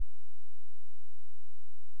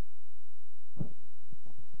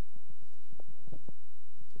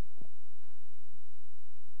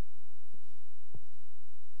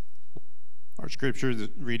Scripture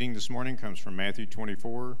reading this morning comes from Matthew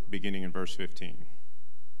 24, beginning in verse 15.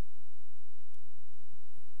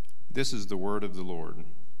 This is the word of the Lord.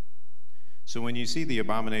 So when you see the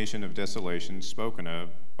abomination of desolation spoken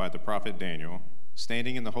of by the prophet Daniel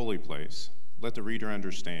standing in the holy place, let the reader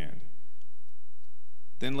understand.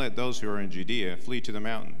 Then let those who are in Judea flee to the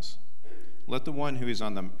mountains. Let the one who is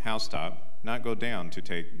on the housetop not go down to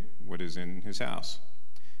take what is in his house.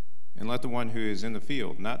 And let the one who is in the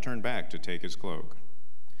field not turn back to take his cloak.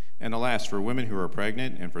 And alas, for women who are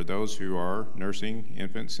pregnant and for those who are nursing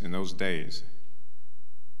infants in those days.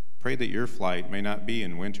 Pray that your flight may not be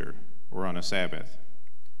in winter or on a Sabbath,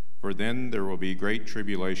 for then there will be great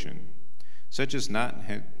tribulation, such as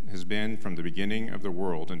has been from the beginning of the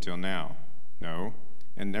world until now, no,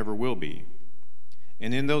 and never will be.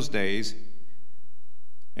 And in those days,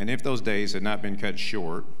 and if those days had not been cut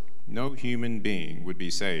short, no human being would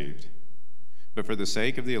be saved. But for the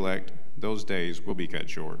sake of the elect, those days will be cut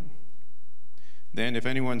short. Then if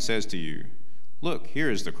anyone says to you, "Look, here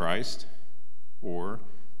is the Christ," or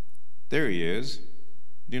 "There he is,"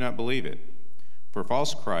 do not believe it. For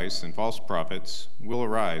false Christs and false prophets will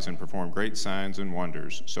arise and perform great signs and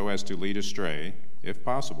wonders, so as to lead astray, if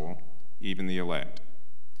possible, even the elect.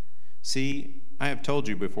 See, I have told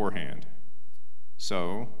you beforehand.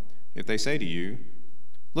 So, if they say to you,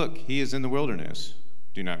 "Look, he is in the wilderness,"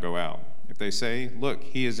 do not go out. If they say, "Look,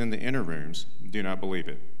 he is in the inner rooms," do not believe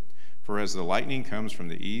it. For as the lightning comes from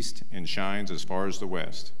the east and shines as far as the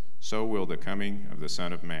west, so will the coming of the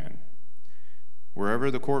Son of Man. Wherever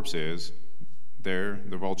the corpse is, there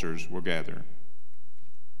the vultures will gather.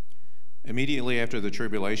 Immediately after the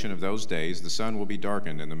tribulation of those days, the sun will be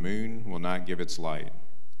darkened, and the moon will not give its light,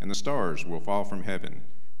 and the stars will fall from heaven,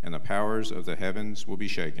 and the powers of the heavens will be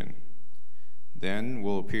shaken. Then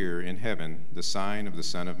will appear in heaven the sign of the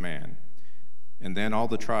Son of Man, and then all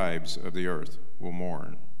the tribes of the earth will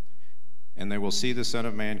mourn. And they will see the Son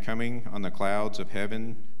of Man coming on the clouds of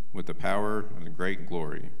heaven with the power and great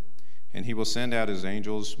glory. And he will send out his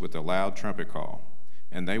angels with a loud trumpet call,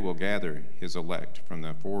 and they will gather his elect from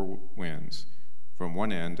the four winds, from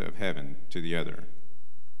one end of heaven to the other.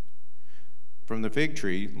 From the fig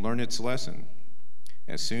tree, learn its lesson.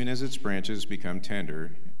 As soon as its branches become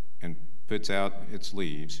tender and puts out its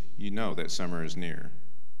leaves, you know that summer is near.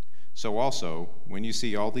 So also, when you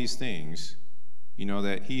see all these things, you know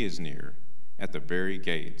that he is near, at the very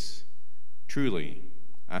gates. Truly,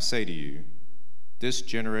 I say to you, this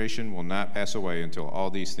generation will not pass away until all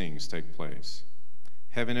these things take place.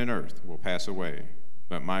 Heaven and earth will pass away,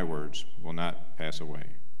 but my words will not pass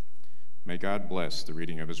away. May God bless the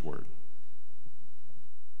reading of his word.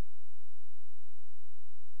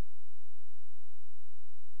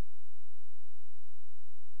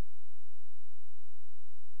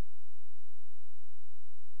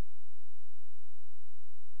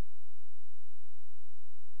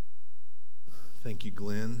 Thank you,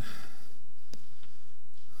 Glenn.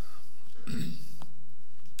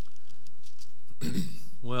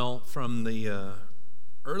 Well, from the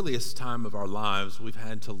earliest time of our lives, we've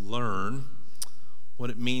had to learn what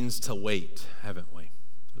it means to wait, haven't we?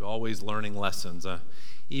 We're always learning lessons.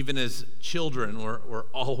 Even as children, we're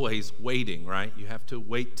always waiting, right? You have to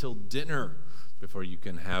wait till dinner before you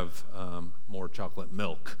can have more chocolate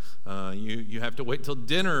milk. You have to wait till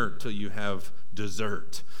dinner till you have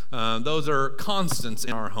dessert. Those are constants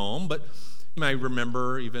in our home, but you may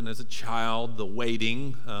remember, even as a child, the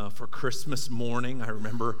waiting for Christmas morning. I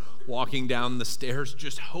remember walking down the stairs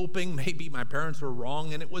just hoping maybe my parents were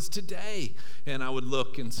wrong and it was today. And I would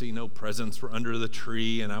look and see no presents were under the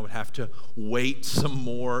tree, and I would have to wait some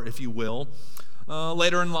more, if you will.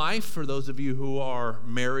 Later in life, for those of you who are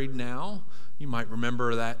married now, you might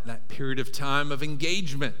remember that period of time of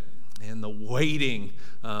engagement and the waiting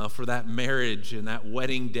for that marriage and that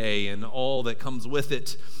wedding day and all that comes with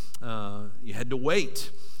it. You had to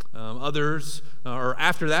wait. Others, or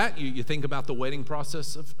after that, you think about the waiting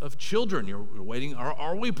process of children. You're waiting,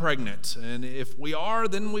 are we pregnant? And if we are,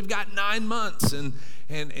 then we've got 9 months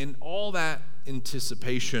and all that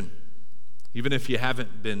anticipation. Even if you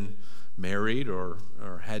haven't been married or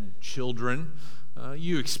had children,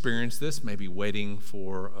 you experience this, maybe waiting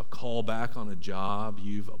for a call back on a job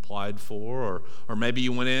you've applied for, or maybe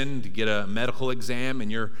you went in to get a medical exam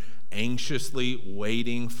and you're anxiously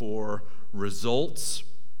waiting for results.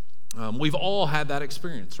 We've all had that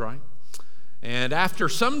experience, right? And after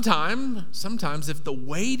some time, sometimes if the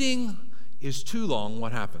waiting is too long,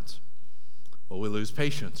 what happens? Well, we lose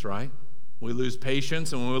patience, right? We lose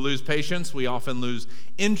patience, and when we lose patience, we often lose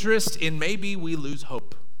interest, and maybe we lose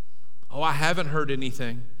hope. Oh, I haven't heard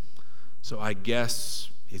anything, so I guess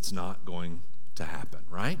it's not going to happen,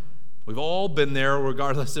 right? We've all been there,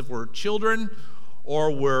 regardless if we're children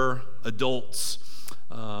or we're adults.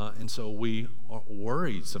 And so we are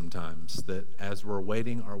worried sometimes that as we're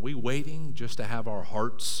waiting, are we waiting just to have our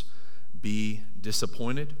hearts be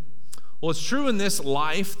disappointed? Well, it's true in this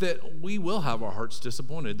life that we will have our hearts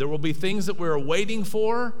disappointed. There will be things that we're waiting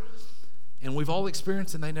for, and we've all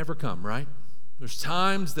experienced, and they never come, right? There's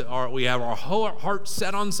times that we have our whole heart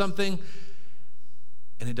set on something,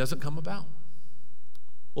 and it doesn't come about.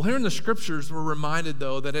 Well, here in the Scriptures, we're reminded,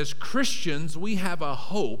 though, that as Christians, we have a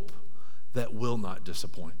hope that will not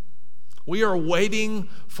disappoint. We are waiting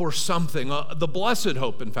for something, the blessed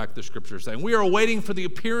hope, in fact, the Scripture is saying. We are waiting for the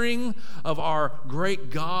appearing of our great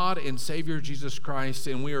God and Savior Jesus Christ,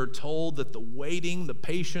 and we are told that the waiting, the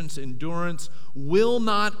patience, endurance will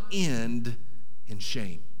not end in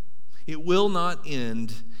shame. It will not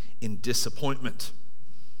end in disappointment.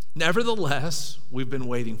 Nevertheless, we've been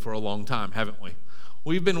waiting for a long time, haven't we?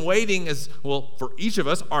 We've been waiting for each of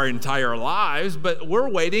us, our entire lives, but we're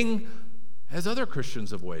waiting as other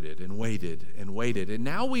Christians have waited and waited and waited. And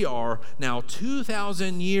now we are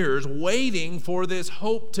 2,000 years waiting for this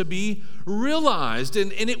hope to be realized.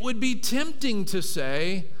 And it would be tempting to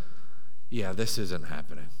say, yeah, this isn't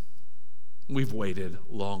happening. We've waited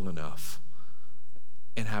long enough,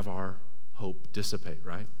 and have our hope dissipate,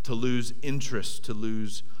 right? To lose interest, to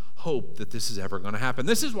lose hope that this is ever going to happen.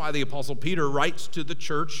 This is why the Apostle Peter writes to the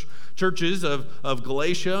churches of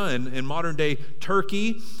Galatia and modern-day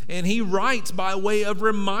Turkey, and he writes by way of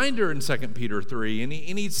reminder in 2 Peter 3, and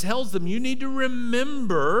he tells them, you need to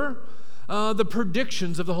remember the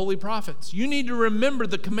predictions of the holy prophets. You need to remember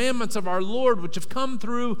the commandments of our Lord, which have come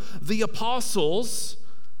through the apostles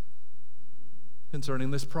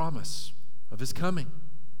concerning this promise of his coming.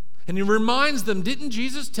 And he reminds them, didn't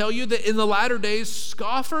Jesus tell you that in the latter days,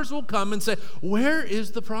 scoffers will come and say, where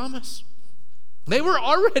is the promise? They were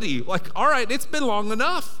already like, all right, it's been long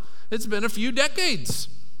enough. It's been a few decades.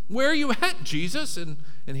 Where are you at, Jesus? And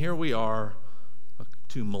here we are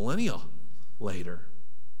 2 millennia later.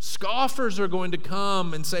 Scoffers are going to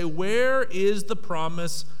come and say, where is the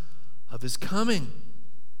promise of his coming?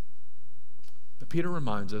 But Peter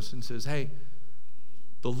reminds us and says, hey,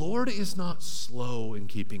 the Lord is not slow in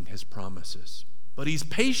keeping his promises, but he's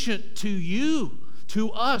patient to you,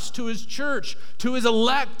 to us, to his church, to his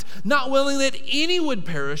elect, not willing that any would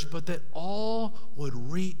perish, but that all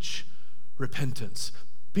would reach repentance.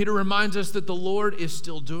 Peter reminds us that the Lord is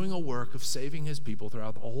still doing a work of saving his people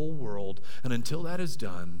throughout the whole world, and until that is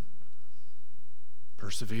done,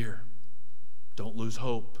 persevere. Don't lose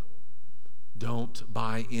hope. Don't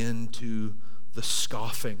buy into the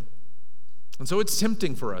scoffing. And so it's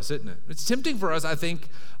tempting for us, isn't it? It's tempting for us, I think,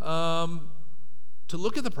 to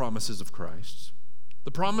look at the promises of Christ,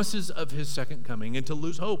 the promises of his second coming, and to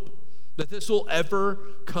lose hope that this will ever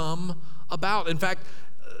come about. In fact,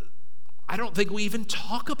 I don't think we even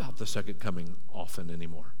talk about the second coming often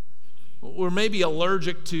anymore. We're maybe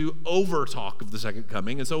allergic to over-talk of the second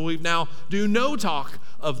coming, and so we now do no talk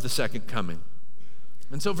of the second coming.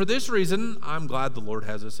 And so for this reason, I'm glad the Lord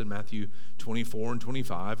has us in Matthew 24 and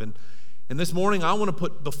 25, and this morning, I want to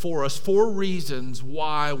put before us 4 reasons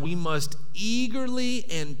why we must eagerly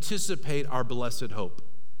anticipate our blessed hope.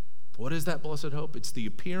 What is that blessed hope? It's the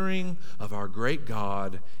appearing of our great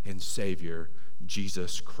God and Savior,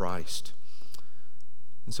 Jesus Christ.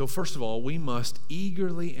 And so, first of all, we must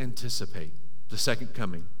eagerly anticipate the second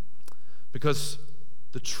coming, because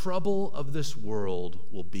the trouble of this world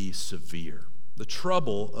will be severe. The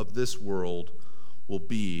trouble of this world will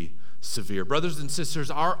be severe. Brothers and sisters,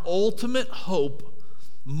 our ultimate hope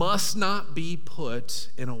must not be put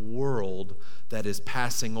in a world that is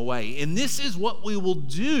passing away. And this is what we will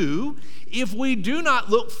do if we do not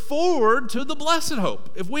look forward to the blessed hope.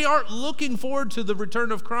 If we aren't looking forward to the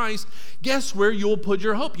return of Christ, guess where you'll put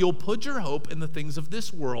your hope? You'll put your hope in the things of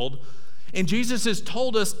this world. And Jesus has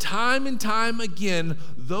told us time and time again,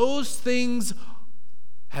 those things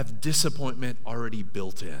have disappointment already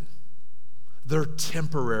built in. They're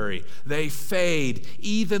temporary. They fade.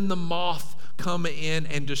 Even the moth come in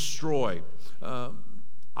and destroy.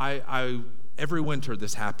 Every winter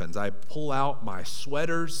this happens. I pull out my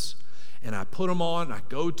sweaters and I put them on. I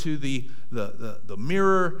go to the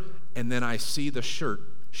mirror, and then I see the shirt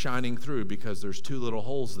shining through because there's 2 little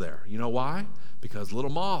holes there. You know why? Because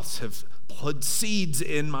little moths have put seeds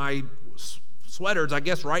in my sweaters, I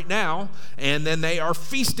guess, right now, and then they are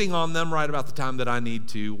feasting on them right about the time that I need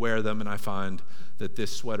to wear them, and I find that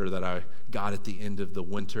this sweater that I got at the end of the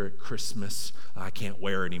winter at Christmas, I can't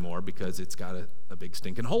wear anymore because it's got a big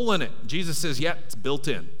stinking hole in it. Jesus says, yeah, it's built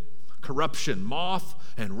in. Corruption, moth,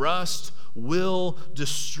 and rust will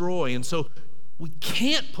destroy. And so We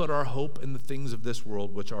can't put our hope in the things of this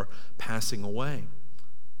world which are passing away.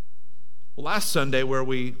 Well, last Sunday where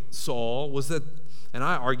we saw was that, and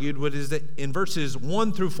I argued, what is that in verses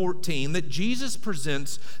 1 through 14, that Jesus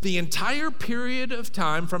presents the entire period of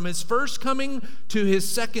time from his first coming to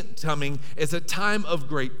his second coming as a time of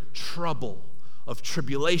great trouble, of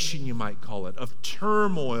tribulation, you might call it, of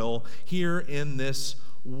turmoil here in this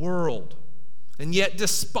world. And yet,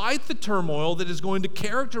 despite the turmoil that is going to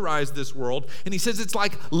characterize this world, and he says it's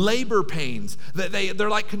like labor pains, that they're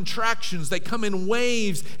like contractions, they come in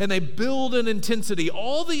waves and they build in intensity.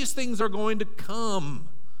 All these things are going to come.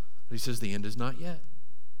 But he says the end is not yet.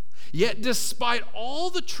 Yet, despite all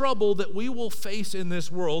the trouble that we will face in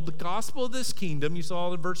this world, the gospel of this kingdom, you saw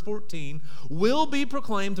it in verse 14, will be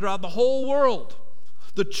proclaimed throughout the whole world.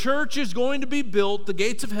 The church is going to be built. The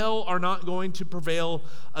gates of hell are not going to prevail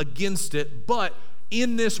against it. But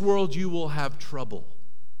in this world, you will have trouble.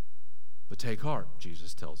 But take heart,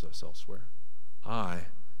 Jesus tells us elsewhere. I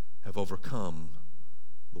have overcome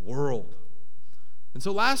the world. And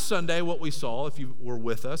so last Sunday, what we saw, if you were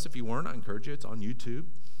with us, if you weren't, I encourage you, it's on YouTube.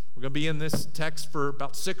 We're going to be in this text for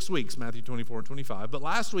about 6 weeks, Matthew 24 and 25. But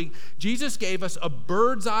last week, Jesus gave us a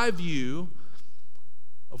bird's eye view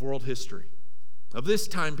of world history, of this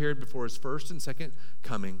time period before his first and second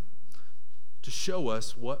coming, to show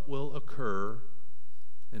us what will occur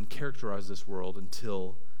and characterize this world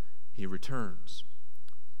until he returns.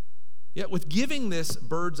 Yet with giving this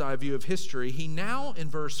bird's eye view of history, he now in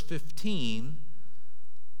verse 15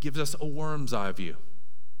 gives us a worm's eye view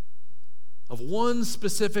of one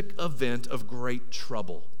specific event of great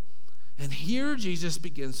trouble. And here Jesus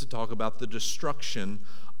begins to talk about the destruction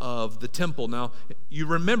of the temple. Now, you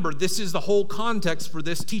remember, this is the whole context for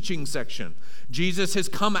this teaching section. Jesus has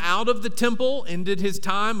come out of the temple, ended his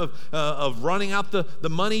time of running out the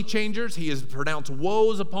money changers. He has pronounced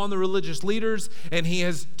woes upon the religious leaders, and he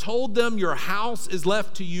has told them, your house is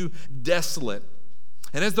left to you desolate.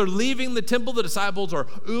 And as they're leaving the temple, the disciples are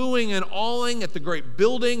oohing and awing at the great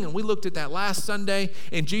building, and we looked at that last Sunday,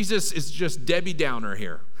 and Jesus is just Debbie Downer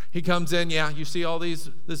here. He comes in, yeah, you see all this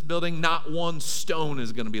building? Not one stone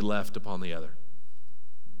is going to be left upon the other.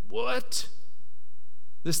 What?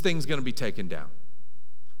 This thing's going to be taken down.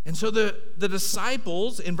 And so the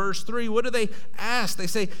disciples in verse 3, what do they ask? They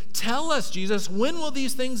say, tell us, Jesus, when will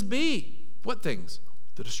these things be? What things?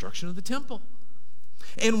 The destruction of the temple.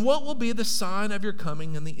 And what will be the sign of your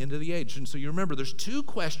coming and the end of the age? And so you remember, there's 2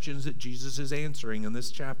 questions that Jesus is answering in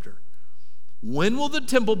this chapter. When will the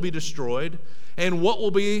temple be destroyed? And what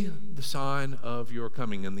will be the sign of your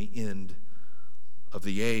coming and the end of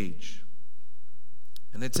the age?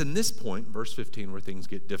 And it's in this point, verse 15, where things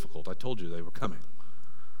get difficult. I told you they were coming.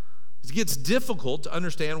 It gets difficult to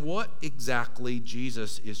understand what exactly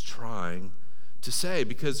Jesus is trying to say,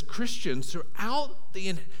 because Christians throughout the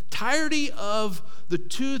entirety of the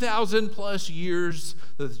 2,000 plus years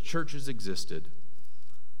that the church has existed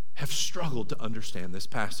have struggled to understand this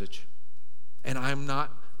passage. And I'm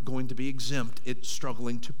not going to be exempt in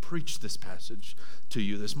struggling to preach this passage to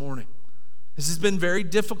you this morning. This has been very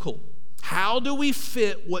difficult. How do we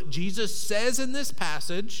fit what Jesus says in this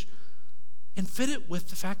passage and fit it with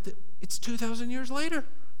the fact that it's 2,000 years later?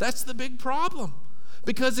 That's the big problem.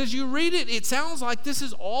 Because as you read it, it sounds like this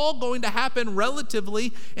is all going to happen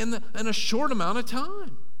relatively in a short amount of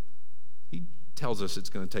time. He tells us it's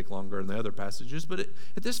going to take longer in the other passages, but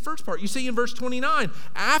at this first part, you see in verse 29,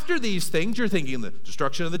 after these things, you're thinking the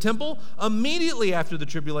destruction of the temple, immediately after the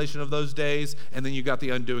tribulation of those days, and then you got the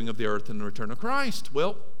undoing of the earth and the return of Christ.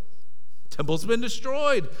 Well, temple's been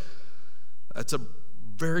destroyed. That's a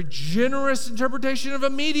very generous interpretation of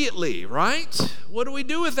immediately, right? What do we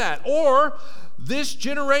do with that? Or this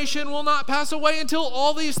generation will not pass away until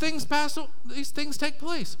all these things take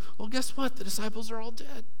place. Well, guess what? The disciples are all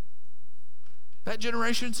dead. That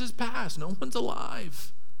generation has passed. No one's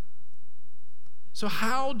alive. So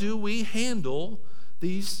how do we handle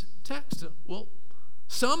these texts? Well,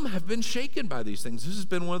 some have been shaken by these things. This has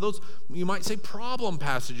been one of those, you might say, problem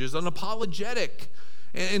passages, unapologetic.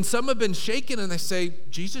 And some have been shaken and they say,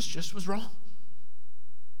 Jesus just was wrong.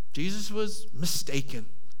 Jesus was mistaken.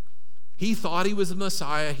 He thought he was the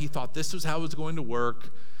Messiah. He thought this was how it was going to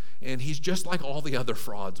work. And he's just like all the other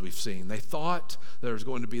frauds we've seen. They thought there was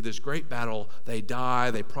going to be this great battle. They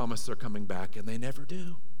die. They promise they're coming back, and they never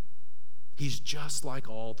do. He's just like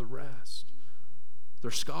all the rest.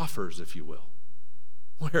 They're scoffers, if you will.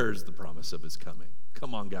 Where is the promise of his coming?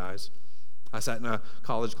 Come on, guys. I sat in a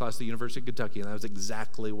college class at the University of Kentucky, and that was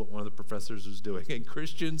exactly what one of the professors was doing. And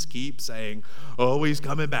Christians keep saying, oh, he's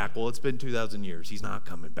coming back. Well, it's been 2,000 years. He's not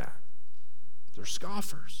coming back. They're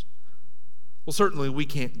scoffers. Well, certainly we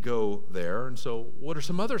can't go there, and so what are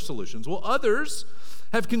some other solutions? Well, others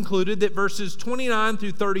have concluded that verses 29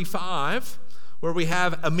 through 35, where we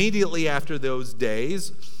have immediately after those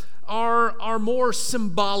days, are more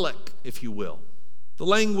symbolic, if you will. The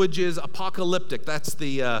language is apocalyptic. That's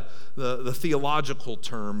the theological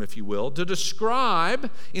term, if you will, to describe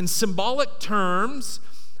in symbolic terms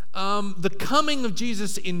the coming of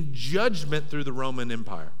Jesus in judgment through the Roman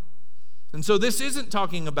Empire. And so this isn't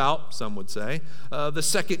talking about, some would say, the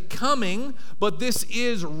second coming, but this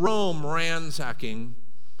is Rome ransacking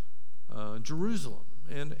Jerusalem.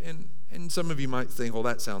 And some of you might think, well,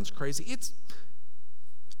 that sounds crazy.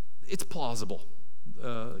 It's plausible.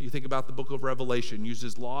 You think about the book of Revelation,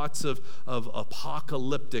 uses lots of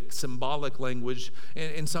apocalyptic, symbolic language,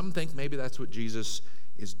 and some think maybe that's what Jesus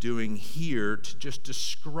is doing here to just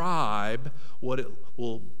describe what it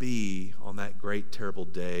will be on that great, terrible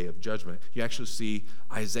day of judgment. You actually see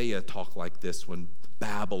Isaiah talk like this when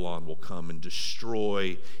Babylon will come and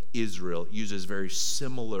destroy Israel. It uses very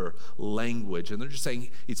similar language, and they're just saying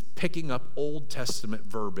it's picking up Old Testament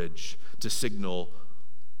verbiage to signal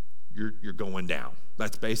you're going down.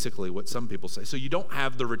 That's basically what some people say. So you don't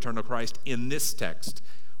have the return of Christ in this text.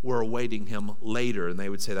 We're awaiting him later, and they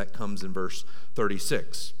would say that comes in verse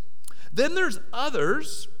 36. Then there's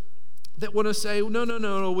others that want to say,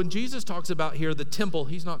 no. When Jesus talks about here the temple,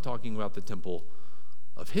 he's not talking about the temple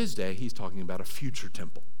of his day. He's talking about a future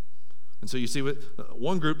temple. And so you see what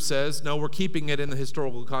one group says, no, we're keeping it in the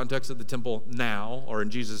historical context of the temple now or in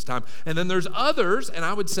Jesus' time. And then there's others, and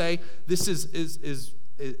I would say this is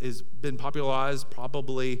been popularized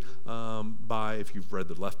probably by, if you've read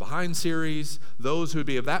the Left Behind series, those who would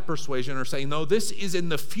be of that persuasion are saying, no, this is in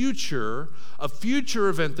the future, a future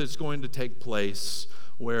event that's going to take place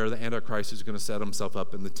where the Antichrist is going to set himself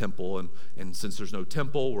up in the temple, and since there's no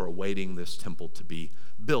temple, we're awaiting this temple to be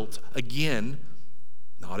built. Again,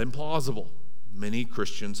 not implausible. Many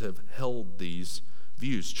Christians have held these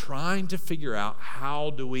views, trying to figure out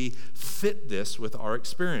how do we fit this with our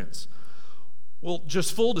experience. Well,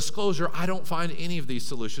 just full disclosure, I don't find any of these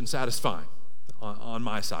solutions satisfying on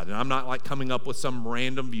my side. And I'm not like coming up with some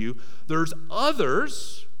random view. There's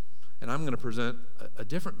others, and I'm going to present a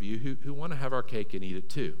different view, who want to have our cake and eat it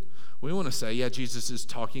too. We want to say, yeah, Jesus is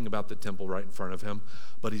talking about the temple right in front of him,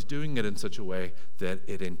 but he's doing it in such a way that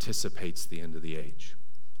it anticipates the end of the age.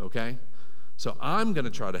 Okay? So I'm going to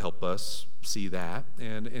try to help us see that.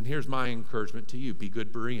 And here's my encouragement to you. Be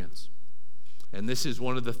good Bereans. And this is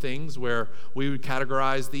one of the things where we would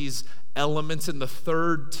categorize these elements in the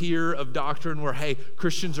third tier of doctrine where, hey,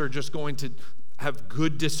 Christians are just going to have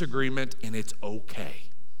good disagreement, and it's okay.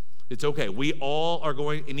 It's okay. We all are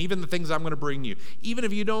going, and even the things I'm going to bring you, even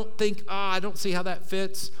if you don't think, I don't see how that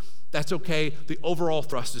fits, that's okay. The overall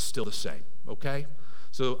thrust is still the same, okay?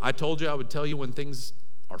 So I told you I would tell you when things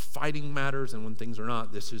are fighting matters and when things are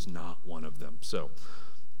not. This is not one of them.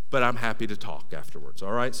 But I'm happy to talk afterwards,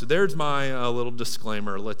 all right? So there's my little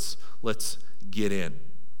disclaimer. Let's get in.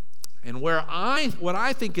 And what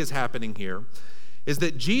I think is happening here is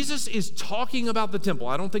that Jesus is talking about the temple.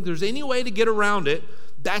 I don't think there's any way to get around it.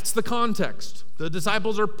 That's the context. The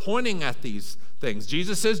disciples are pointing at these things.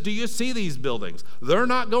 Jesus says, do you see these buildings? They're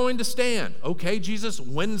not going to stand. Okay, Jesus,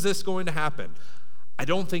 when's this going to happen? I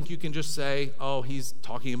don't think you can just say, oh, he's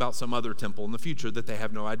talking about some other temple in the future that they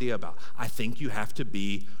have no idea about. I think you have to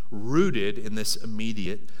be rooted in this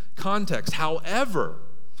immediate context. However,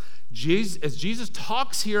 as Jesus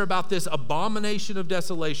talks here about this abomination of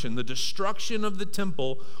desolation, the destruction of the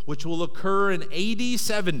temple, which will occur in AD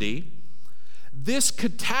 70, this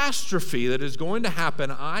catastrophe that is going to happen,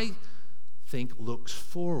 I think, looks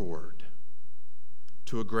forward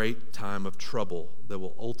to a great time of trouble that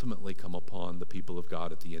will ultimately come upon the people of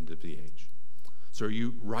God at the end of the age. So are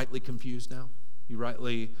you rightly confused now? You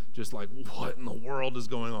rightly just like, what in the world is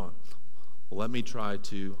going on? Well, let me try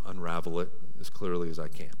to unravel it as clearly as I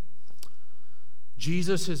can.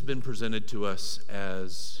 Jesus has been presented to us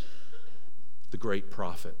as the great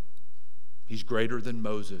prophet. He's greater than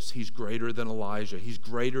Moses. He's greater than Elijah. He's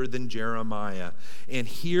greater than Jeremiah. And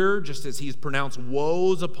here, just as he's pronounced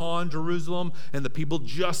woes upon Jerusalem and the people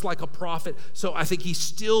just like a prophet, so I think he's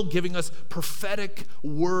still giving us prophetic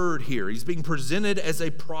word here. He's being presented as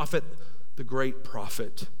a prophet, the great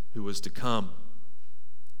prophet who was to come.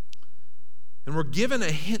 And we're given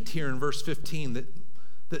a hint here in verse 15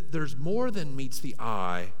 that there's more than meets the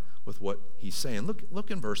eye with what he's saying.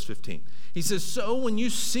 Look in verse 15. He says, so when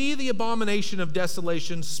you see the abomination of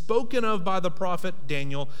desolation spoken of by the prophet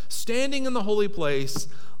Daniel standing in the holy place,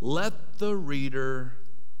 let the reader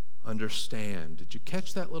understand. Did you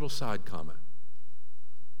catch that little side comment?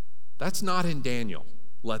 That's not in Daniel.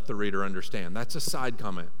 let the reader understand. That's a side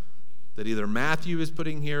comment that either Matthew is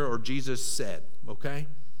putting here or Jesus said, okay?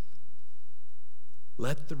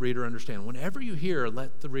 Let the reader understand. Whenever you hear,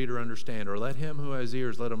 let the reader understand, or let him who has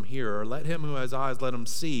ears, let him hear, or let him who has eyes, let him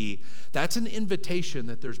see, that's an invitation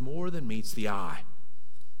that there's more than meets the eye.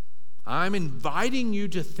 I'm inviting you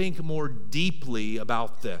to think more deeply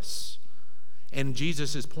about this. And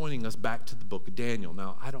Jesus is pointing us back to the book of Daniel.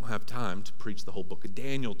 Now, I don't have time to preach the whole book of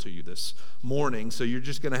Daniel to you this morning, so you're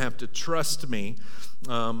just going to have to trust me.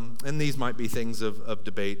 And these might be things of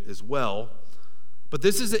debate as well. But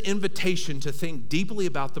this is an invitation to think deeply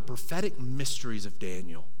about the prophetic mysteries of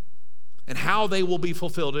Daniel and how they will be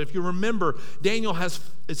fulfilled. And if you remember, Daniel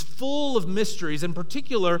is full of mysteries, in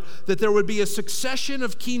particular that there would be a succession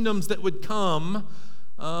of kingdoms that would come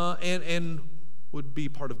and would be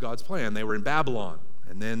part of God's plan. They were in Babylon.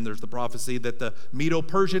 And then there's the prophecy that the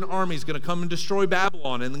Medo-Persian army is going to come and destroy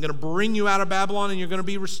Babylon, and they're going to bring you out of Babylon, and you're going to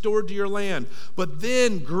be restored to your land. But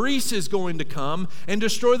then Greece is going to come and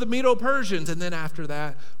destroy the Medo-Persians, and then after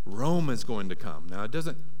that, Rome is going to come. Now, it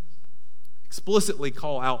doesn't explicitly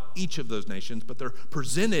call out each of those nations, but they're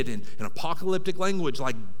presented in apocalyptic language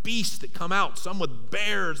like beasts that come out, some with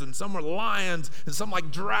bears and some with lions and some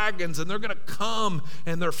like dragons, and they're going to come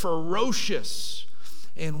and they're ferocious.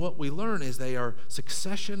 And what we learn is they are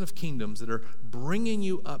succession of kingdoms that are bringing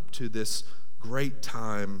you up to this great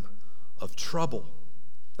time of trouble.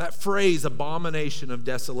 That phrase, abomination of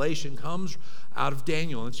desolation, comes out of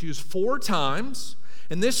Daniel. It's used 4 times.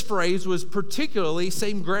 And this phrase was particularly,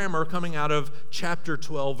 same grammar, coming out of chapter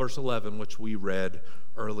 12, verse 11, which we read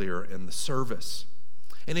earlier in the service.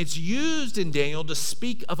 And it's used in Daniel to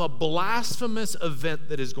speak of a blasphemous event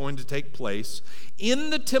that is going to take place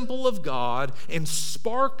in the temple of God and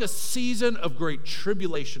spark a season of great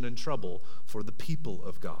tribulation and trouble for the people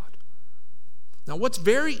of God. Now, what's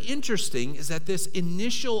very interesting is that this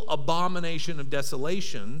initial abomination of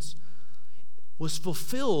desolations was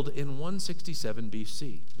fulfilled in 167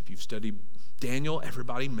 BC. If you've studied Daniel,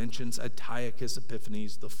 everybody mentions Antiochus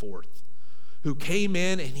Epiphanes IV, who came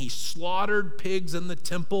in and he slaughtered pigs in the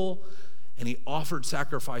temple and he offered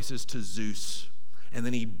sacrifices to Zeus. And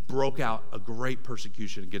then he broke out a great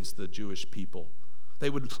persecution against the Jewish people. They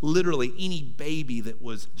would literally, any baby that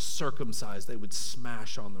was circumcised, they would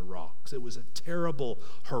smash on the rocks. It was a terrible,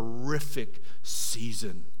 horrific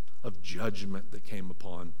season of judgment that came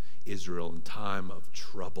upon Israel in time of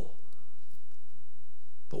trouble.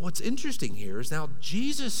 But what's interesting here is now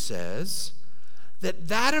Jesus says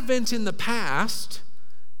that event in the past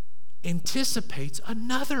anticipates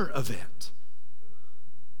another event.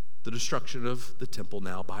 The destruction of the temple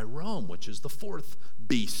now by Rome, which is the 4th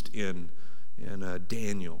beast in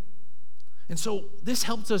Daniel. And so this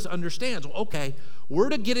helps us understand, okay, we're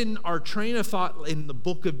to get in our train of thought in the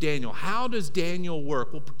book of Daniel. How does Daniel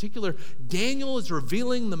work? Well, particular, Daniel is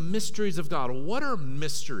revealing the mysteries of God. What are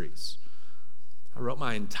mysteries? I wrote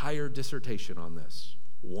my entire dissertation on this.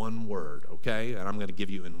 One word, okay? And I'm going to give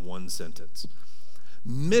you in one sentence.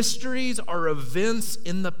 Mysteries are events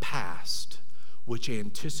in the past which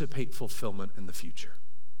anticipate fulfillment in the future.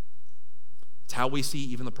 It's how we see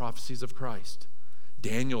even the prophecies of Christ.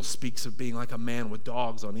 Daniel speaks of being like a man with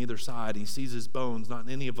dogs on either side. He sees his bones, not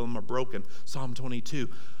any of them are broken. Psalm 22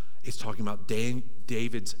 is talking about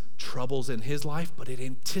David's troubles in his life, but it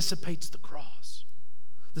anticipates the cross.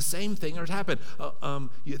 The same thing has happened.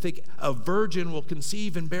 You think a virgin will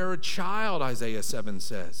conceive and bear a child, Isaiah 7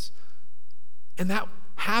 says. And that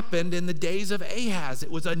happened in the days of Ahaz. It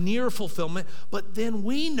was a near fulfillment, but then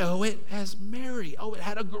we know it as Mary. Oh, it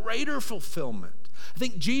had a greater fulfillment. I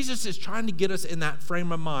think Jesus is trying to get us in that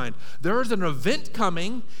frame of mind. There's an event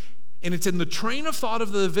coming, and it's in the train of thought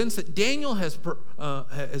of the events that Daniel has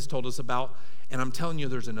told us about, and I'm telling you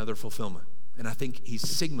there's another fulfillment. And I think he's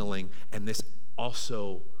signaling, and this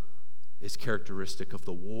also is characteristic of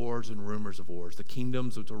the wars and rumors of wars, the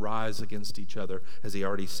kingdoms which arise against each other, as he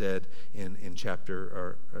already said in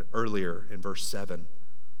chapter or earlier in verse 7.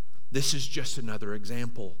 This is just another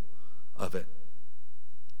example of it.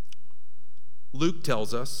 Luke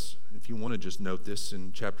tells us, if you want to just note this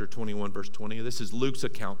in chapter 21, verse 20, this is Luke's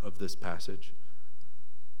account of this passage.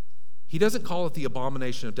 He doesn't call it the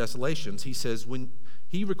abomination of desolations. He says, when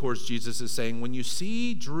he records Jesus as saying, when you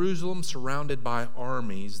see Jerusalem surrounded by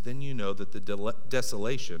armies, then you know that the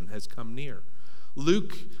desolation has come near.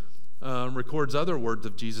 Luke records other words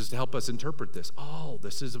of Jesus to help us interpret this. Oh,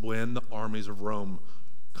 this is when the armies of Rome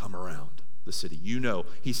come around the city. You know,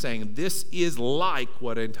 he's saying this is like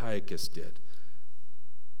what Antiochus did.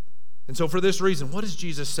 And so for this reason, what does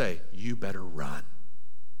Jesus say? You better run.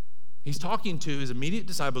 He's talking to his immediate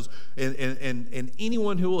disciples and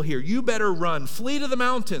anyone who will hear. You better run, flee to the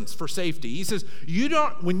mountains for safety. He says,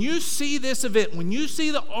 when you see this event, when you see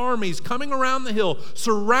the armies coming around the hill,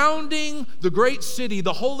 surrounding the great city,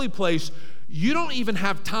 the holy place, you don't even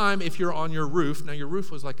have time if you're on your roof. Now, your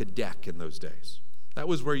roof was like a deck in those days. That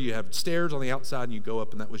was where you have stairs on the outside and you go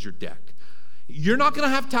up, and that was your deck. You're not going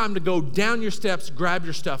to have time to go down your steps, grab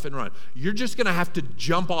your stuff, and run. You're just going to have to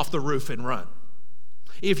jump off the roof and run.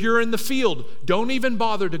 If you're in the field, don't even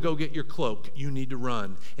bother to go get your cloak. You need to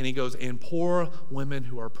run. And he goes, and poor women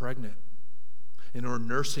who are pregnant and who are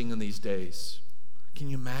nursing in these days. Can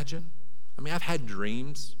you imagine? I mean, I've had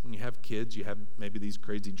dreams. When you have kids, you have maybe these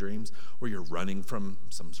crazy dreams where you're running from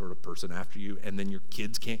some sort of person after you, and then your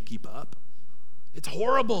kids can't keep up. It's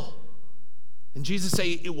horrible. And Jesus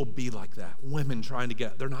say it will be like that. Women trying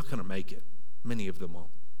to they're not going to make it. Many of them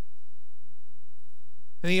won't.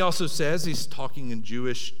 And he also says, he's talking in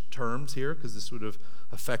Jewish terms here because this would have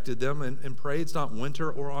affected them, and pray it's not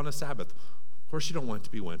winter or on a Sabbath. Of course, you don't want it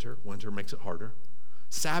to be winter. Winter makes it harder.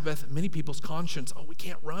 Sabbath, many people's conscience, we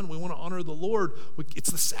can't run. We want to honor the Lord.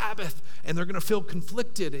 It's the Sabbath, and they're going to feel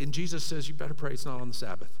conflicted. And Jesus says, you better pray it's not on the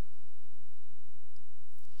Sabbath.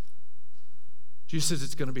 Jesus says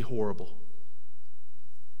it's going to be horrible.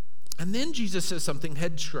 And then Jesus says something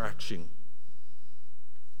head-scratching.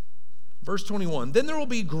 Verse 21, then there will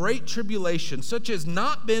be great tribulation, such as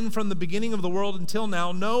not been from the beginning of the world until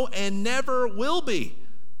now, no, and never will be.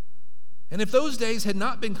 And if those days had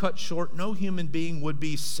not been cut short, no human being would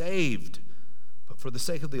be saved. But for the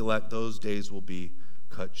sake of the elect, those days will be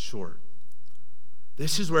cut short.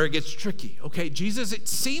 This is where it gets tricky. Okay, Jesus, it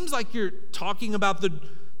seems like you're talking about the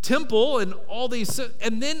temple and all these,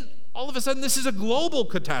 and then all of a sudden this is a global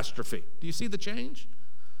catastrophe. Do you see the change?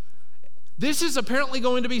 This is apparently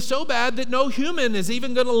going to be so bad that no human is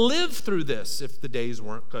even going to live through this if the days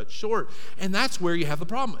weren't cut short. And that's where you have the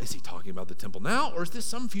problem. Is he talking about the temple now, or is this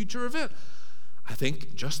some future event? I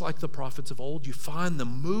think just like the prophets of old, you find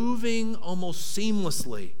them moving almost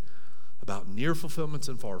seamlessly about near fulfillments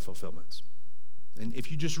and far fulfillments. And if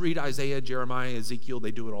you just read Isaiah, Jeremiah, Ezekiel,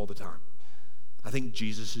 they do it all the time. I think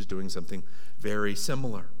Jesus is doing something very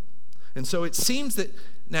similar. And so it seems that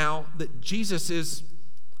now that Jesus is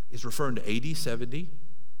referring to AD 70,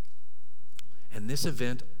 and this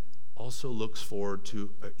event also looks forward to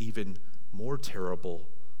an even more terrible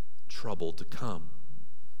trouble to come.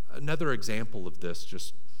 Another example of this,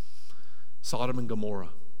 just Sodom and Gomorrah.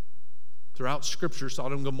 Throughout Scripture,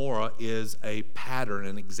 Sodom and Gomorrah is a pattern,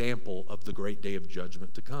 an example of the great day of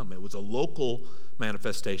judgment to come. It was a local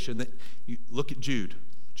manifestation that, you look at Jude.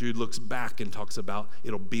 Jude looks back and talks about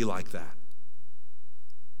it'll be like that.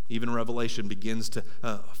 Even Revelation begins to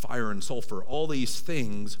fire and sulfur. All these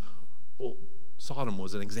things, well, Sodom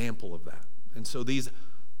was an example of that. And so these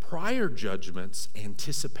prior judgments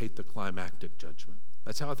anticipate the climactic judgment.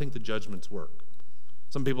 That's how I think the judgments work.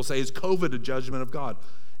 Some people say, is COVID a judgment of God?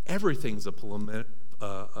 Everything's a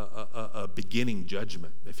beginning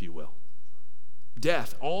judgment, if you will.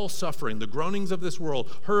 Death, all suffering, the groanings of this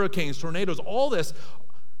world, hurricanes, tornadoes, all this,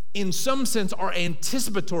 in some sense, are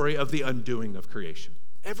anticipatory of the undoing of creation.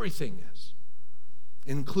 Everything is,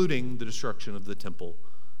 including the destruction of the temple.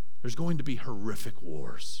 There's going to be horrific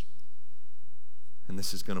wars. And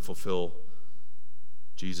this is going to fulfill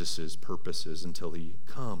Jesus' purposes until he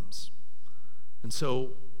comes. And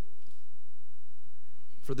so,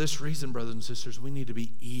 for this reason, brothers and sisters, we need to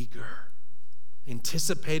be eager,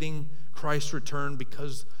 anticipating Christ's return,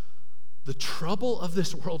 because the trouble of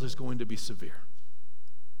this world is going to be severe.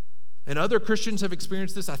 And other Christians have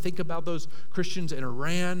experienced this. I think about those Christians in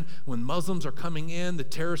Iran when Muslims are coming in, the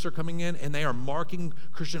terrorists are coming in, and they are marking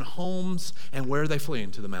Christian homes, and where are they fleeing?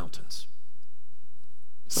 To the mountains.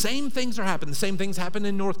 Same things are happening. The same things happen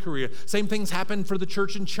in North Korea. Same things happen for the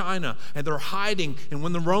church in China, and they're hiding. And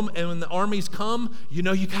when the armies come, you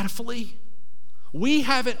got to flee. We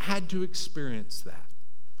haven't had to experience that.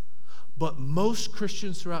 But most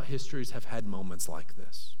Christians throughout history have had moments like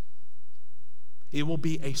this. It will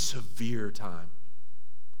be a severe time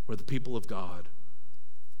where the people of God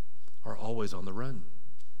are always on the run.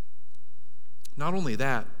 Not only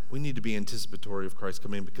that, we need to be anticipatory of Christ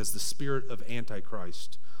coming, because the spirit of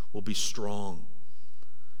Antichrist will be strong.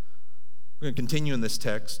 We're going to continue in this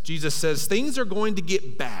text. Jesus says things are going to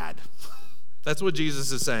get bad. That's what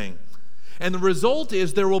Jesus is saying. And the result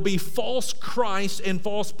is there will be false Christs and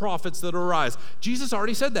false prophets that arise. Jesus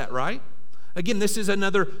already said that, right? Again, this is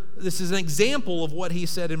an example of what he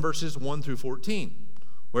said in verses 1 through 14,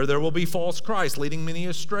 where there will be false Christ leading many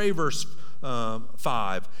astray, verse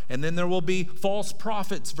 5. And then there will be false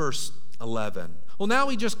prophets, verse 11. Well, now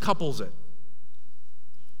he just couples it.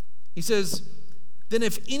 He says, then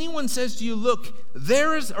if anyone says to you, look,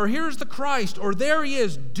 here's the Christ, or there he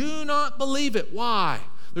is, do not believe it. Why?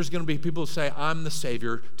 There's going to be people who say, I'm the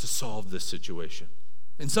Savior to solve this situation.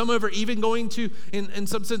 And some are even going to, in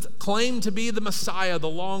some sense, claim to be the Messiah, the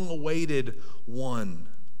long-awaited one.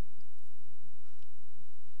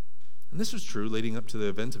 And this was true leading up to the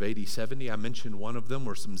events of AD 70. I mentioned one of them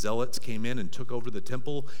where some zealots came in and took over the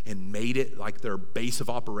temple and made it like their base of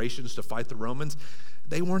operations to fight the Romans.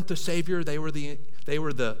 They weren't the Savior. They were the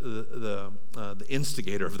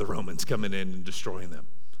instigator of the Romans coming in and destroying them.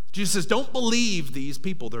 Jesus says, don't believe these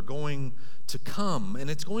people. They're going to come. And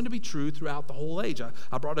it's going to be true throughout the whole age.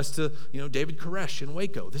 I brought us to, David Koresh in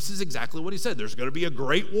Waco. This is exactly what he said. There's going to be a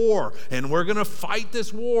great war, and we're going to fight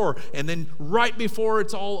this war. And then right before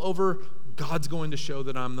it's all over, God's going to show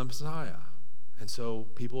that I'm the Messiah. And so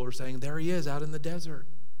people are saying, there he is out in the desert,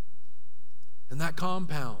 in that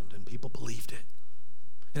compound. And people believed it.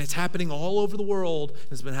 And it's happening all over the world.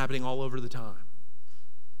 It's been happening all over the time.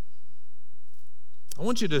 I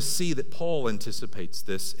want you to see that Paul anticipates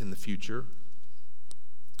this in the future.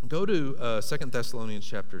 Go to 2 Thessalonians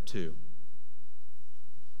chapter 2.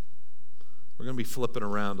 We're going to be flipping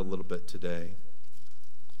around a little bit today.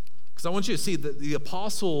 Because I want you to see that the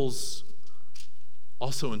apostles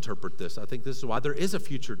also interpret this. I think this is why there is a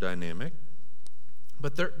future dynamic.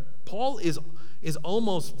 But Paul is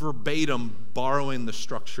almost verbatim borrowing the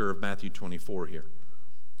structure of Matthew 24 here.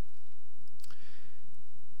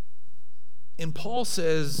 And Paul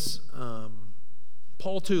says,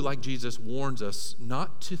 Paul too, like Jesus, warns us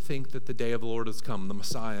not to think that the day of the Lord has come, the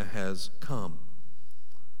Messiah has come.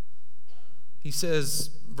 He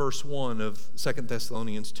says, verse 1 of 2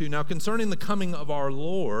 Thessalonians 2, now concerning the coming of our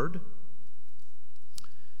Lord,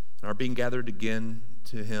 and our being gathered again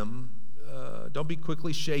to him, don't be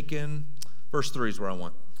quickly shaken. Verse 3 is where I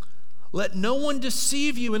want. Let no one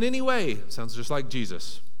deceive you in any way. Sounds just like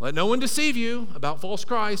Jesus. Let no one deceive you about false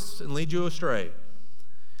Christs and lead you astray. It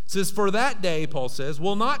says, for that day, Paul says,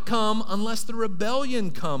 will not come unless the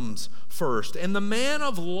rebellion comes first, and the man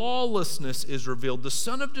of lawlessness is revealed, the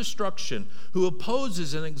son of destruction, who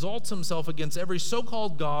opposes and exalts himself against every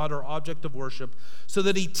so-called God or object of worship, so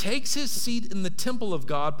that he takes his seat in the temple of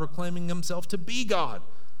God, proclaiming himself to be God.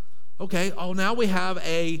 Okay, now we have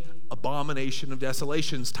a abomination of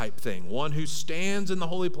desolations type thing, one who stands in the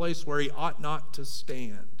holy place where he ought not to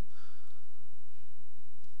stand.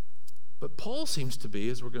 But Paul seems to be,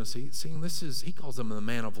 as we're going to see, seeing this is, he calls them the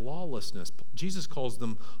man of lawlessness. Jesus calls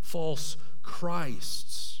them false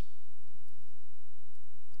Christs.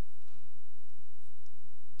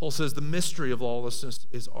 Paul says the mystery of lawlessness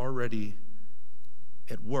is already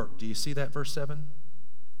at work. Do you see that, verse 7?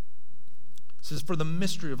 It says, for the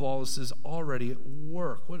mystery of lawlessness is already at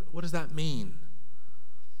work. What does that mean?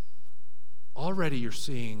 Already you're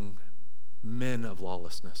seeing men of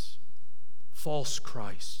lawlessness, false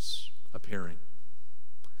Christs appearing.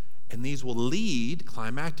 And these will lead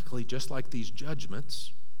climactically, just like these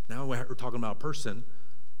judgments. Now we're talking about a person.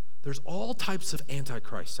 There's all types of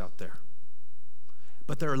antichrists out there.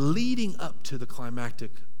 But they're leading up to the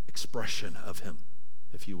climactic expression of him,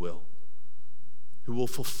 if you will, who will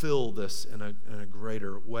fulfill this in a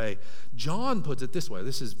greater way. John puts it this way.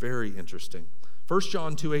 This is very interesting. 1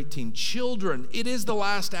 John 2:18, children, it is the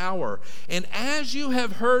last hour. And as you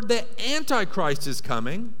have heard that Antichrist is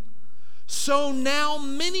coming, so now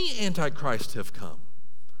many antichrists have come.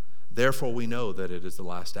 Therefore we know that it is the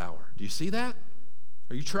last hour. Do you see that?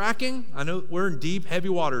 Are you tracking? I know we're in deep, heavy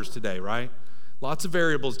waters today, right? Lots of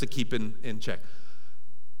variables to keep in check.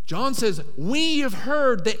 John says, we have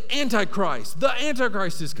heard the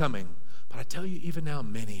Antichrist is coming. But I tell you, even now,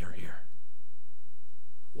 many are here.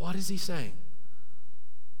 What is he saying?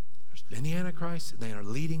 There's many Antichrists, and they are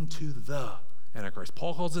leading to the Antichrist.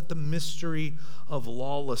 Paul calls it the mystery of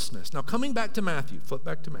lawlessness. Now, coming back to Matthew, flip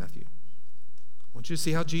back to Matthew. I want you to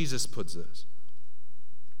see how Jesus puts this.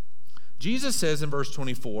 Jesus says in verse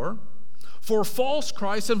 24, for false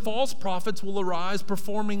Christs and false prophets will arise,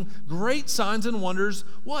 performing great signs and wonders.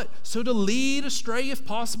 What? So to lead astray, if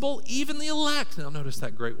possible, even the elect. Now notice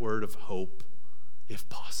that great word of hope, if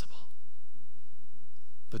possible.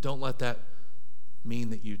 But don't let that mean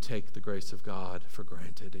that you take the grace of God for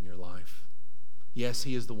granted in your life. Yes,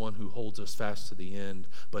 he is the one who holds us fast to the end,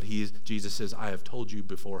 but Jesus says, I have told you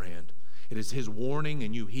beforehand. It is his warning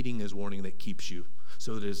and you heeding his warning that keeps you,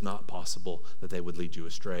 so that it is not possible that they would lead you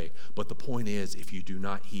astray. But the point is, if you do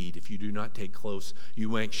not heed, if you do not take close, you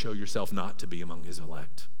might show yourself not to be among his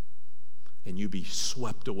elect. And you be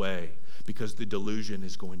swept away because the delusion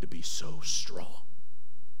is going to be so strong.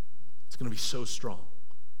 It's going to be so strong.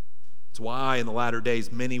 It's why in the latter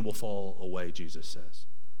days many will fall away, Jesus says.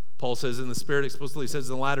 Paul says in the Spirit explicitly says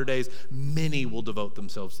in the latter days, many will devote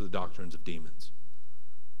themselves to the doctrines of demons.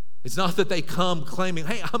 It's not that they come claiming,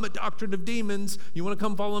 hey, I'm a doctrine of demons. You want to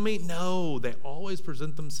come follow me? No, they always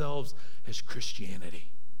present themselves as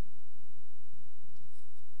Christianity.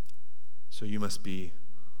 So you must be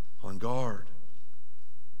on guard.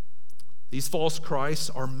 These false Christs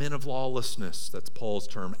are men of lawlessness. That's Paul's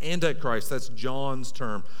term. Antichrist, that's John's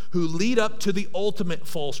term, who lead up to the ultimate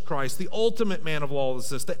false Christ, the ultimate man of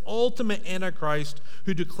lawlessness, the ultimate Antichrist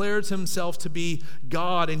who declares himself to be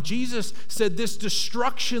God. And Jesus said this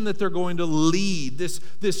destruction that they're going to lead,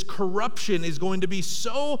 this corruption is going to be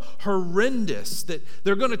so horrendous that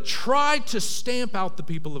they're going to try to stamp out the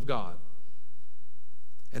people of God.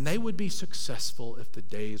 And they would be successful if the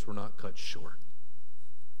days were not cut short.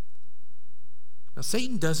 Now,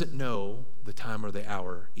 Satan doesn't know the time or the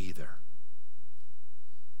hour either.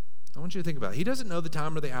 I want you to think about it. He doesn't know the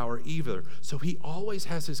time or the hour either, so he always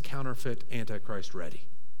has his counterfeit Antichrist ready.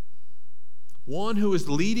 One who is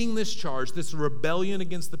leading this charge, this rebellion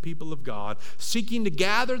against the people of God, seeking to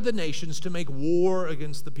gather the nations to make war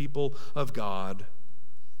against the people of God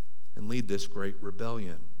and lead this great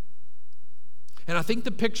rebellion. And I think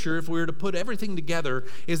the picture, if we were to put everything together,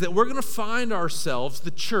 is that we're going to find ourselves, the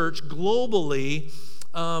church, globally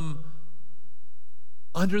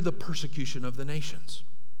under the persecution of the nations.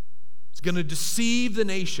 It's going to deceive the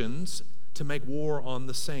nations to make war on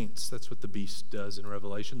the saints. That's what the beast does in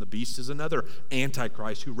Revelation. The beast is another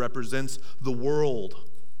Antichrist who represents the world.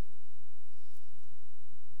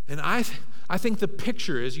 And I think the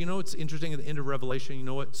picture is, it's interesting at the end of Revelation, you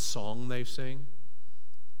know what song they sing?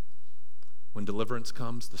 When deliverance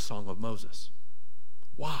comes, the song of Moses.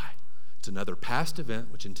 Why? It's another past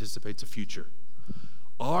event which anticipates a future.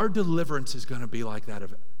 Our deliverance is going to be like that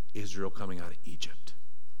of Israel coming out of Egypt.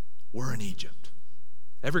 We're in Egypt.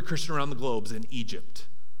 Every Christian around the globe is in Egypt.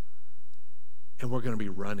 And we're going to be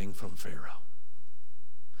running from Pharaoh.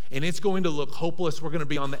 And it's going to look hopeless. We're going to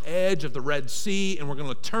be on the edge of the Red Sea, and we're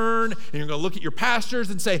going to turn, and you're going to look at your pastors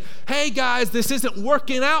and say, hey, guys, this isn't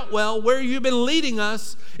working out well. Where you've been leading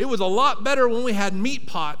us, it was a lot better when we had meat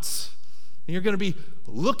pots. And you're going to be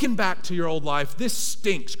looking back to your old life. This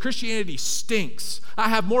stinks. Christianity stinks. I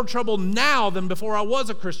have more trouble now than before I was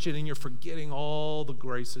a Christian, and you're forgetting all the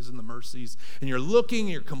graces and the mercies, and you're looking, and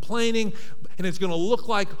you're complaining, and it's going to look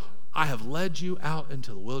like I have led you out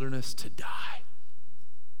into the wilderness to die.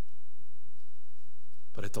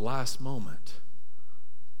 But at the last moment,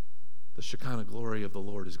 the Shekinah glory of the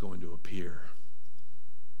Lord is going to appear.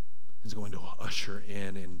 It's going to usher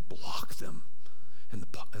in and block them. And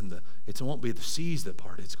it won't be the seas that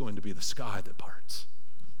part, it's going to be the sky that parts.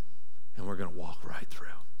 And we're going to walk right through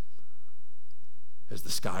as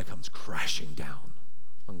the sky comes crashing down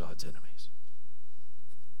on God's enemies.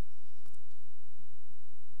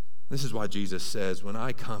 This is why Jesus says, when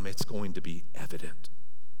I come, it's going to be evident.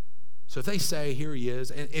 So if they say, here he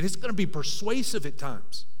is, and it's going to be persuasive at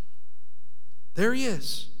times. There he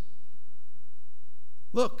is.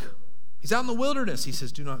 Look, he's out in the wilderness. He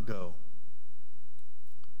says, do not go.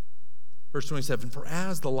 Verse 27, for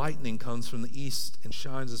as the lightning comes from the east and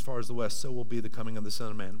shines as far as the west, so will be the coming of the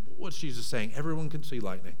Son of Man. What's Jesus saying? Everyone can see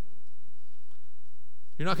lightning.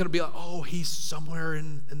 You're not going to be like, oh, he's somewhere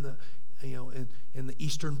in the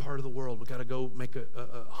eastern part of the world. We've got to go make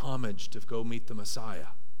a homage to go meet the Messiah.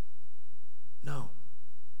 No.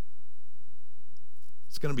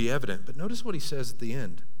 It's going to be evident. But notice what he says at the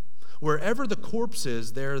end. Wherever the corpse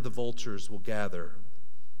is, there the vultures will gather.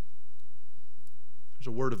 There's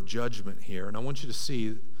a word of judgment here, and I want you to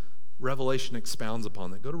see Revelation expounds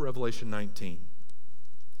upon that. Go to Revelation 19.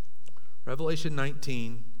 Revelation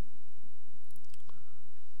 19,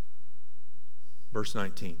 verse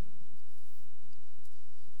 19.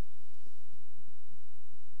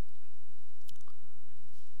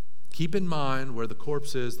 Keep in mind where the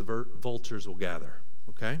corpse is, the vultures will gather,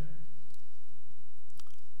 okay?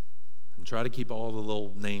 And try to keep all the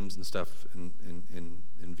little names and stuff in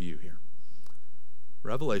view here.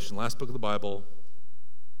 Revelation, last book of the Bible,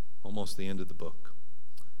 almost the end of the book.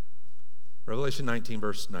 Revelation 19,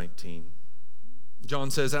 verse 19. John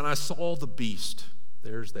says, and I saw the beast,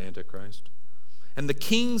 there's the Antichrist, and the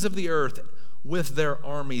kings of the earth with their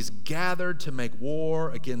armies gathered to make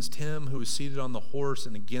war against him who is seated on the horse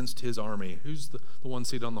and against his army. Who's the one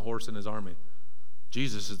seated on the horse and his army?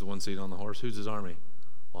 Jesus is the one seated on the horse. Who's his army?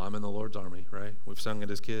 Well, I'm in the Lord's army, right? We've sung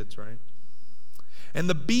it as kids, right? And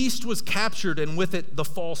the beast was captured, and with it the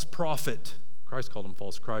false prophet. Christ called him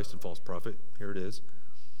false Christ and false prophet. Here it is.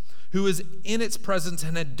 who was in its presence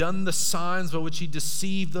and had done the signs by which he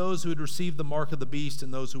deceived those who had received the mark of the beast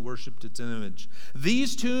and those who worshipped its image.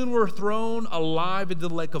 These two were thrown alive into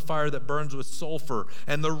the lake of fire that burns with sulfur,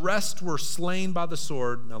 and the rest were slain by the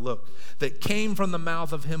sword, now look, that came from the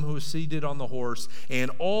mouth of him who was seated on the horse, and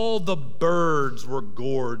all the birds were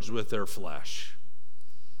gorged with their flesh.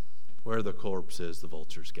 Where the corpse is, the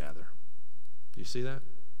vultures gather. Do you see that?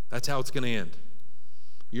 That's how it's going to end.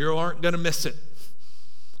 You aren't going to miss it.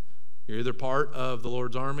 You're either part of the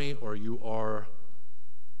Lord's army or you are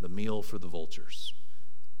the meal for the vultures.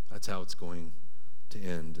 That's how it's going to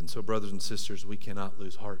end. And so, brothers and sisters, we cannot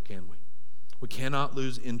lose heart, can we? We cannot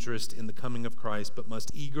lose interest in the coming of Christ, but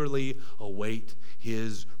must eagerly await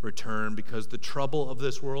his return, because the trouble of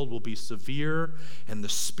this world will be severe and the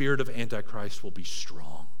spirit of Antichrist will be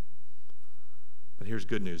strong. But here's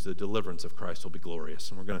good news. The deliverance of Christ will be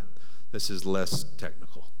glorious. And this is less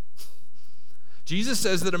technical. Jesus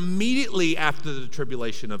says that immediately after the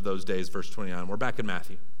tribulation of those days, verse 29, we're back in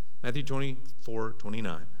Matthew 24,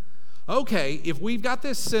 29. Okay, if we've got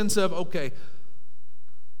this sense of,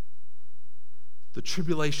 the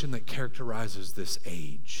tribulation that characterizes this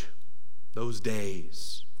age, those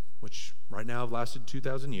days, which right now have lasted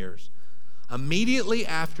 2,000 years, immediately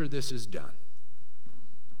after this is done,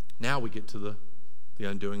 now we get to the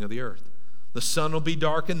undoing of the earth. The sun will be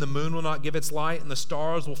darkened, the moon will not give its light, and the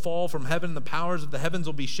stars will fall from heaven, and the powers of the heavens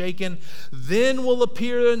will be shaken. Then will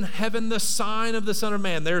appear in heaven the sign of the Son of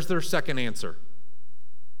Man. There's their second answer.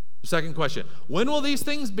 The second question. When will these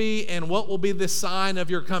things be, and what will be the sign of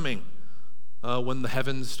your coming? When the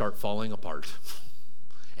heavens start falling apart,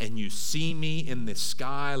 and you see me in the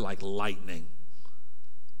sky like lightning.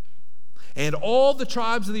 And all the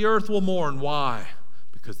tribes of the earth will mourn. Why?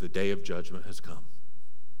 Because the day of judgment has come.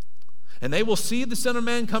 And they will see the Son of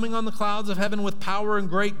Man coming on the clouds of heaven with power and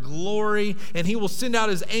great glory, and he will send out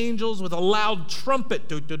his angels with a loud trumpet.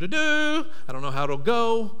 I don't know how it'll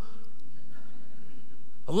go.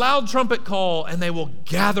 A loud trumpet call, and they will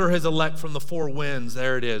gather his elect from the four winds.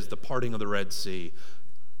 There it is, the parting of the Red Sea.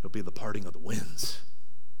 It'll be the parting of the winds.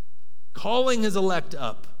 Calling his elect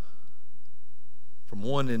up from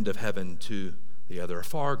one end of heaven to the other. A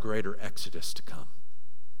far greater exodus to come.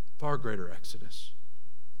 Far greater exodus.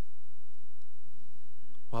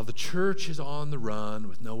 While the church is on the run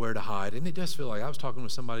with nowhere to hide, and it does feel like, I was talking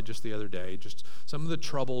with somebody just the other day, just some of the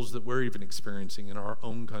troubles that we're even experiencing in our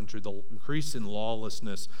own country, the increase in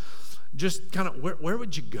lawlessness, just kind of where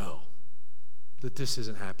would you go that this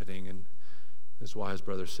isn't happening? And as wise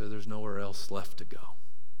brother said, there's nowhere else left to go.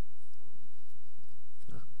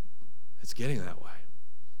 It's getting that way.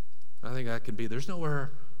 I think that can be, there's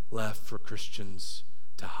nowhere left for Christians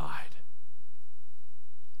to hide.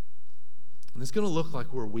 And it's going to look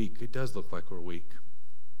like we're weak. It does look like we're weak.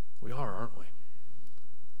 We are, aren't we?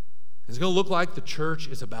 It's going to look like the church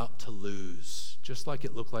is about to lose, just like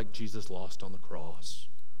it looked like Jesus lost on the cross.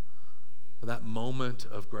 But that moment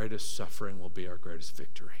of greatest suffering will be our greatest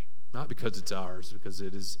victory. Not because it's ours, because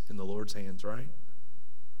it is in the Lord's hands, right?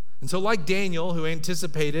 And so like Daniel, who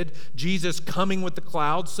anticipated Jesus coming with the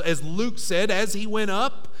clouds, as Luke said, as he went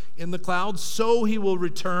up in the clouds, so he will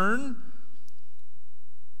return.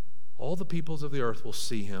 All the peoples of the earth will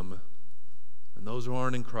see him, and those who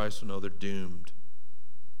aren't in Christ will know they're doomed.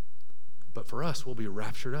 But for us, we'll be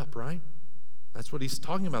raptured up, right? That's what he's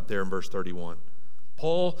talking about there in verse 31.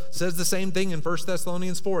 Paul says the same thing in 1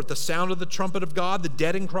 Thessalonians 4. At the sound of the trumpet of God, the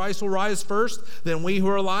dead in Christ will rise first, then we who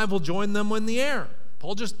are alive will join them in the air.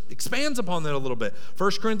 Paul just expands upon that a little bit.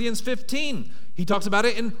 1 Corinthians 15, he talks about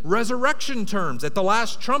it in resurrection terms. At the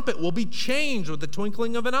last trumpet will be changed with the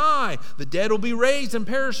twinkling of an eye. The dead will be raised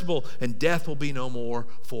imperishable, and death will be no more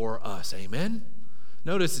for us. Amen?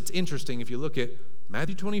 Notice it's interesting if you look at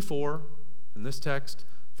Matthew 24 in this text,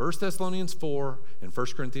 1 Thessalonians 4, and 1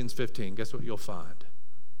 Corinthians 15. Guess what you'll find?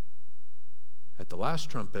 At the last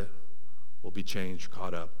trumpet will be changed,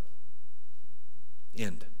 caught up.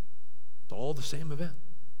 End. It's all the same event.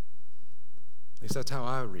 At least that's how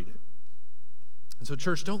I read it. And so,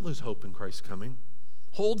 church, don't lose hope in Christ's coming.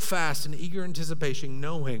 Hold fast in eager anticipation,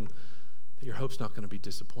 knowing that your hope's not going to be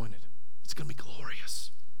disappointed. It's going to be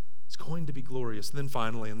glorious. It's going to be glorious. And then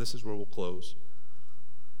finally, and this is where we'll close,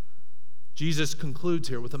 Jesus concludes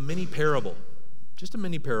here with a mini parable, just a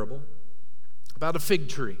mini parable, about a fig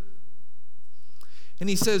tree. And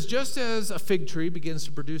he says, just as a fig tree begins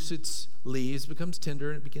to produce its leaves, becomes tender,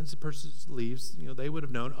 and it begins to produce its leaves, they would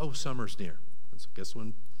have known, summer's near. That's, I guess,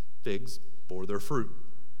 when figs bore their fruit.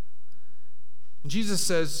 And Jesus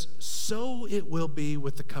says, so it will be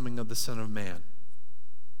with the coming of the Son of Man.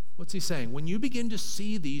 What's he saying? When you begin to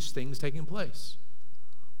see these things taking place,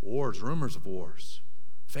 wars, rumors of wars,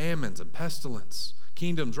 famines and pestilence,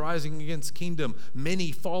 kingdoms rising against kingdom,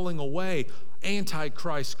 many falling away,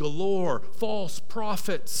 antichrist galore, false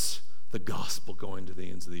prophets, the gospel going to the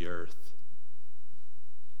ends of the earth.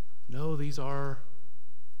 No, these aren't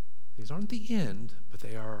the end, but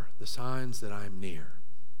they are the signs that I am near.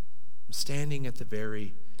 I'm standing at the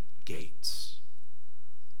very gates.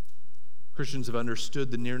 Christians have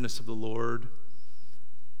understood the nearness of the Lord.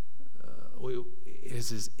 It is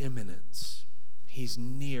his imminence. He's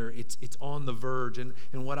near. It's on the verge. And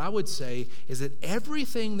what I would say is that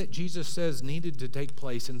everything that Jesus says needed to take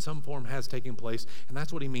place in some form has taken place. And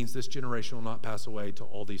that's what he means. This generation will not pass away till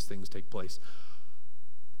all these things take place.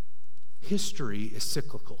 History is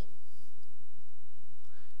cyclical.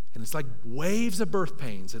 And it's like waves of birth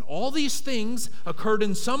pains. And all these things occurred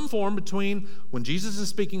in some form between when Jesus is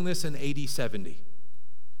speaking this and AD 70.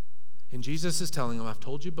 And Jesus is telling them, I've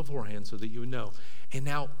told you beforehand so that you would know. And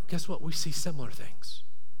now, guess what? We see similar things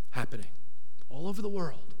happening all over the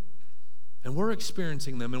world. And we're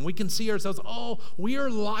experiencing them. And we can see ourselves, we are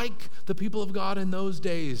like the people of God in those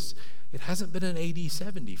days. It hasn't been an AD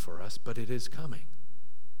 70 for us, but it is coming.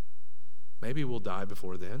 Maybe we'll die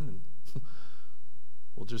before then, and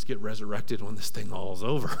we'll just get resurrected when this thing all is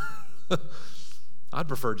over. I'd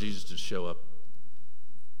prefer Jesus to show up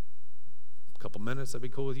a couple minutes. That'd be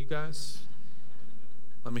cool with you guys.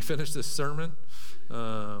 Let me finish this sermon.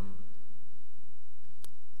 But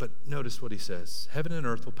notice what he says. Heaven and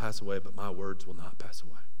earth will pass away, but my words will not pass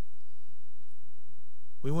away.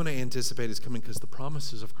 We want to anticipate his coming because the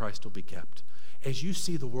promises of Christ will be kept. As you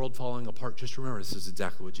see the world falling apart, just remember this is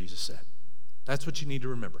exactly what Jesus said. That's what you need to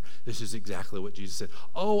remember. This is exactly what Jesus said.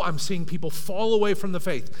 I'm seeing people fall away from the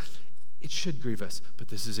faith. It should grieve us, but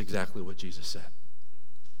this is exactly what Jesus said.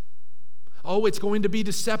 It's going to be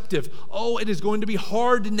deceptive. It is going to be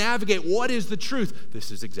hard to navigate. What is the truth?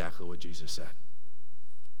 This is exactly what Jesus said.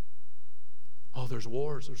 There's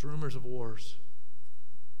wars. There's rumors of wars.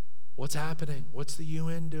 What's happening? What's the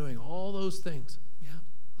UN doing? All those things. Yeah.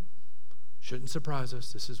 Shouldn't surprise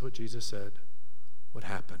us. This is what Jesus said would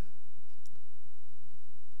happen.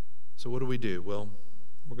 So what do we do? Well,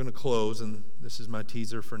 we're going to close, and this is my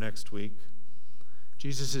teaser for next week.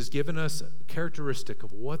 Jesus has given us a characteristic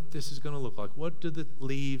of what this is going to look like. What do the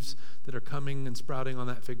leaves that are coming and sprouting on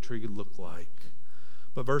that fig tree look like?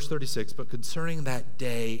 But verse 36, but concerning that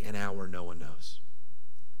day and hour, no one knows.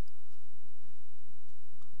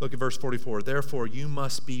 Look at verse 44. Therefore, you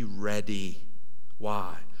must be ready.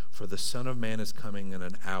 Why? For the Son of Man is coming in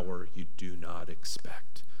an hour you do not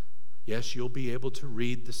expect. Yes, you'll be able to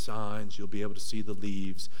read the signs. You'll be able to see the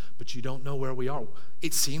leaves, but you don't know where we are.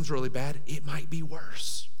 It seems really bad. It might be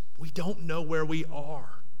worse. We don't know where we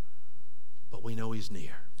are, but we know he's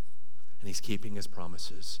near, and he's keeping his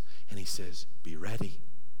promises. And he says, be ready,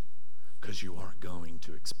 because you aren't going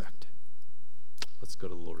to expect it. Let's go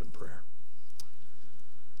to the Lord in prayer.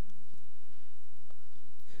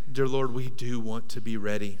 Dear Lord, we do want to be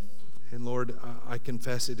ready. And Lord, I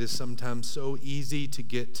confess it is sometimes so easy to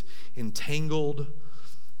get entangled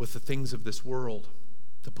with the things of this world,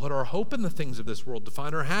 to put our hope in the things of this world, to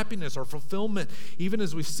find our happiness, our fulfillment, even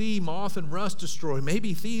as we see moth and rust destroy.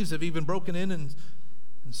 Maybe thieves have even broken in and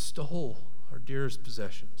stole our dearest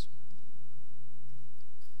possessions.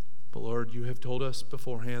 But Lord, you have told us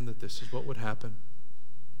beforehand that this is what would happen.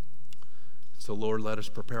 So Lord, let us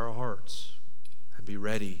prepare our hearts and be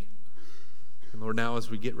ready. And Lord, now as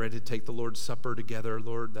we get ready to take the Lord's Supper together,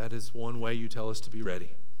 Lord, that is one way you tell us to be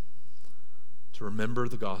ready. To remember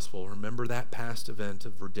the gospel, remember that past event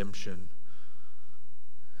of redemption,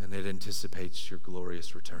 and it anticipates your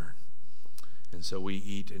glorious return. And so we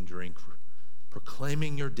eat and drink,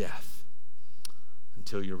 proclaiming your death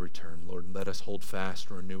until your return. Lord, let us hold fast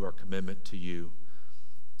and renew our commitment to you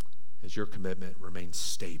as your commitment remains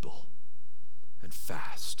stable and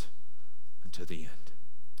fast unto the end.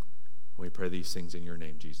 We pray these things in your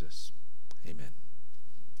name, Jesus. Amen.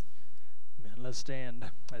 Amen. Let's stand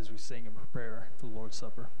as we sing and prepare the Lord's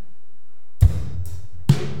Supper.